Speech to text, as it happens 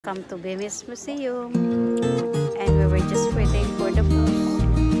Come to Beamish Museum, and we were just waiting for the bus,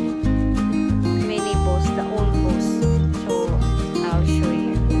 mini bus, the old bus. So I'll show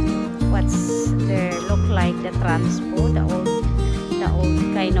you what's there look like, the transport, the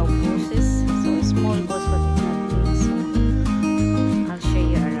old kind of buses. So a small bus, but it's not big. So I'll show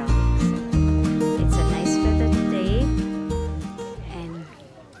you around. So it's a nice weather today, and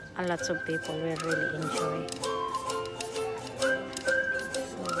a lot of people will really enjoy.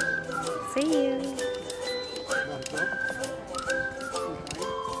 See you. So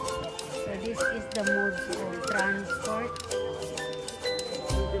this is the mode of transport.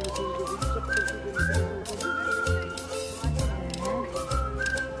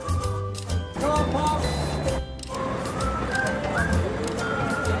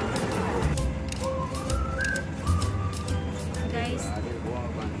 Guys,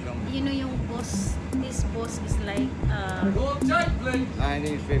 you know yung bus, this bus is like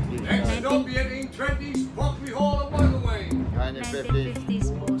 1950s. Next stop, the 1820s, Poppy Hall and Motorway.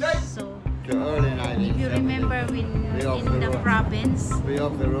 1950s bus. So To early 1970s. if you remember when in the province, We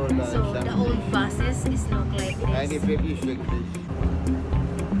off the road by so the old buses is look like this. 1950s, 60s.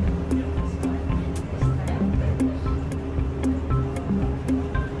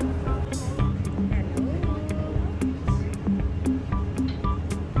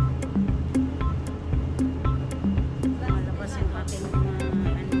 Malabas yung ating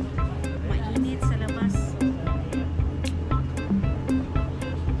mainit sa labas.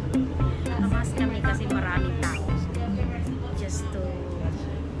 Nakamas kami kasi maraming tao. Just to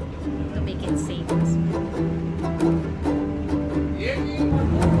make it safe as well.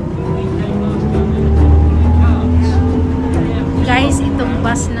 Guys, itong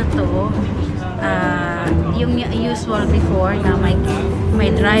bus na to, yung usual before na may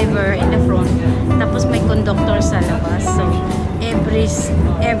driver in the front, tapos may conductor sa labas. So every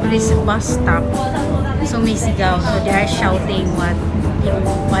bus stop sumisigaw, so they are shouting what yung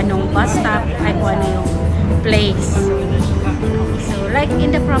anong bus stop ay kung ano yung place. So like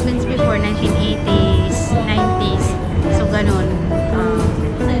in the province before 1980s 90s, so ganun,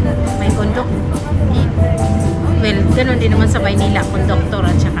 may conductor, well, ganun din naman sa Maynila, conductor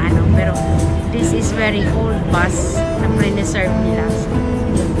at saka ano, pero this is very old bus na pre-reserve nila. So,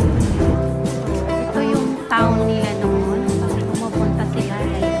 ito yung town nila noon. Pag pumupunta sila,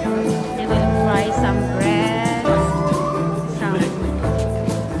 like, they will buy some bread, some,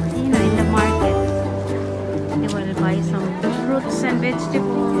 you know, in the market. They will buy some fruits and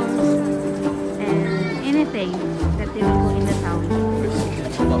vegetables and anything that they will go in the town.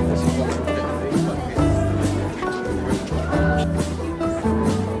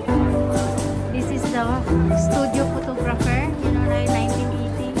 This is the studio photographer, you know, right,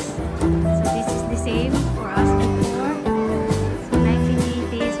 1980s. So this is the same for us before. So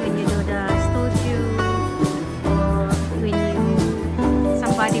 1980s, when you do the studio or when you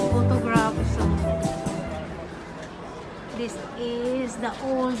somebody photograph. So this is the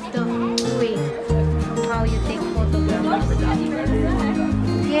old way of how you take photographs.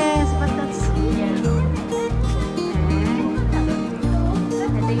 Yes, but that's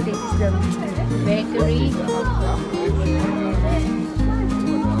I think this is the bakery.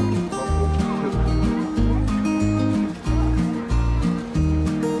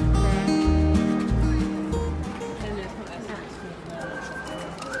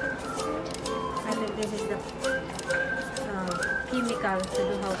 I think this is the chemical to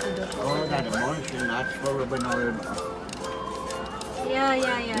do how to do. Oh, that emulsion, that's for rubbing oil. Yeah.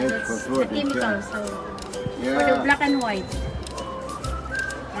 Yes, That's for the food, chemical. yeah. So for the Yeah. black and white.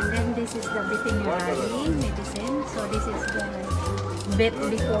 And then this is the veterinary medicine. So this is the vet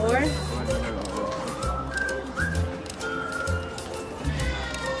before.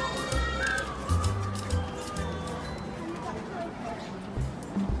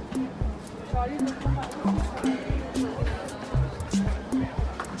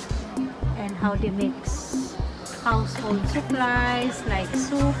 And how they mix household supplies like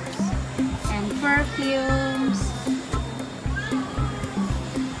soups and perfumes.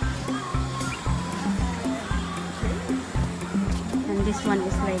 And this one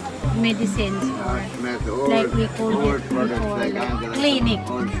is like medicines for, like we call it before, like clinic.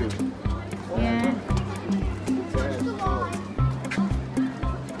 Yeah.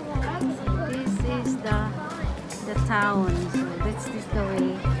 This is the town. So this is the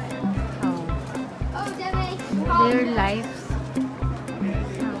way how their lives.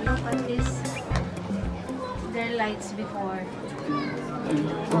 Look at this. Their lights before.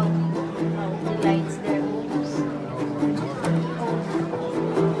 How the lights their homes.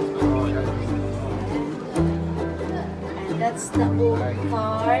 the old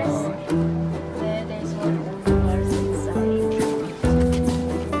cars. Then there's one old cars inside.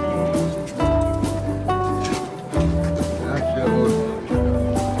 That's the old.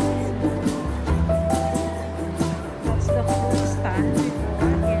 That's the food stand before.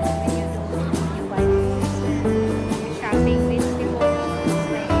 Here, when you buy things and shopping with people, it's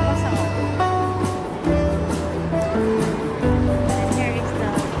like bazaar. And here is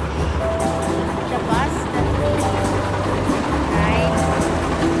the bus that goes right.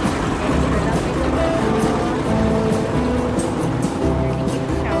 There's the lovely and you keep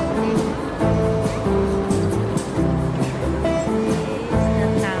shouting. This is the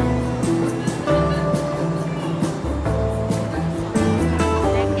town.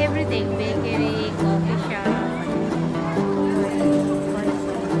 Like everything, bakery, coffee shop.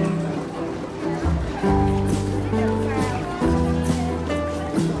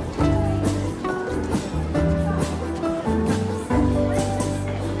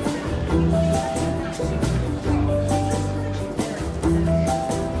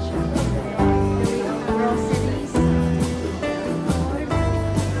 Groceries.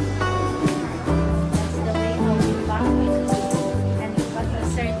 That's the way how we pack it. And we pack the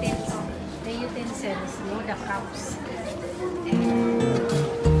certain the utensils, no, the cups. And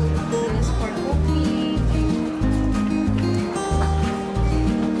this for cooking.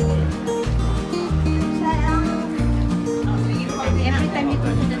 And every time you go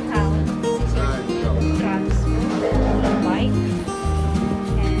to the town, this is your transport, the bike.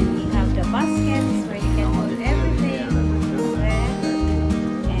 And you have the baskets where you can put everything.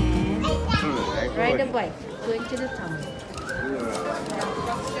 And ride a bike, going to the town.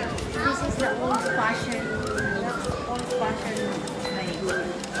 This is the old-fashioned way.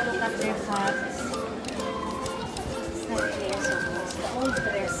 Look at their pot.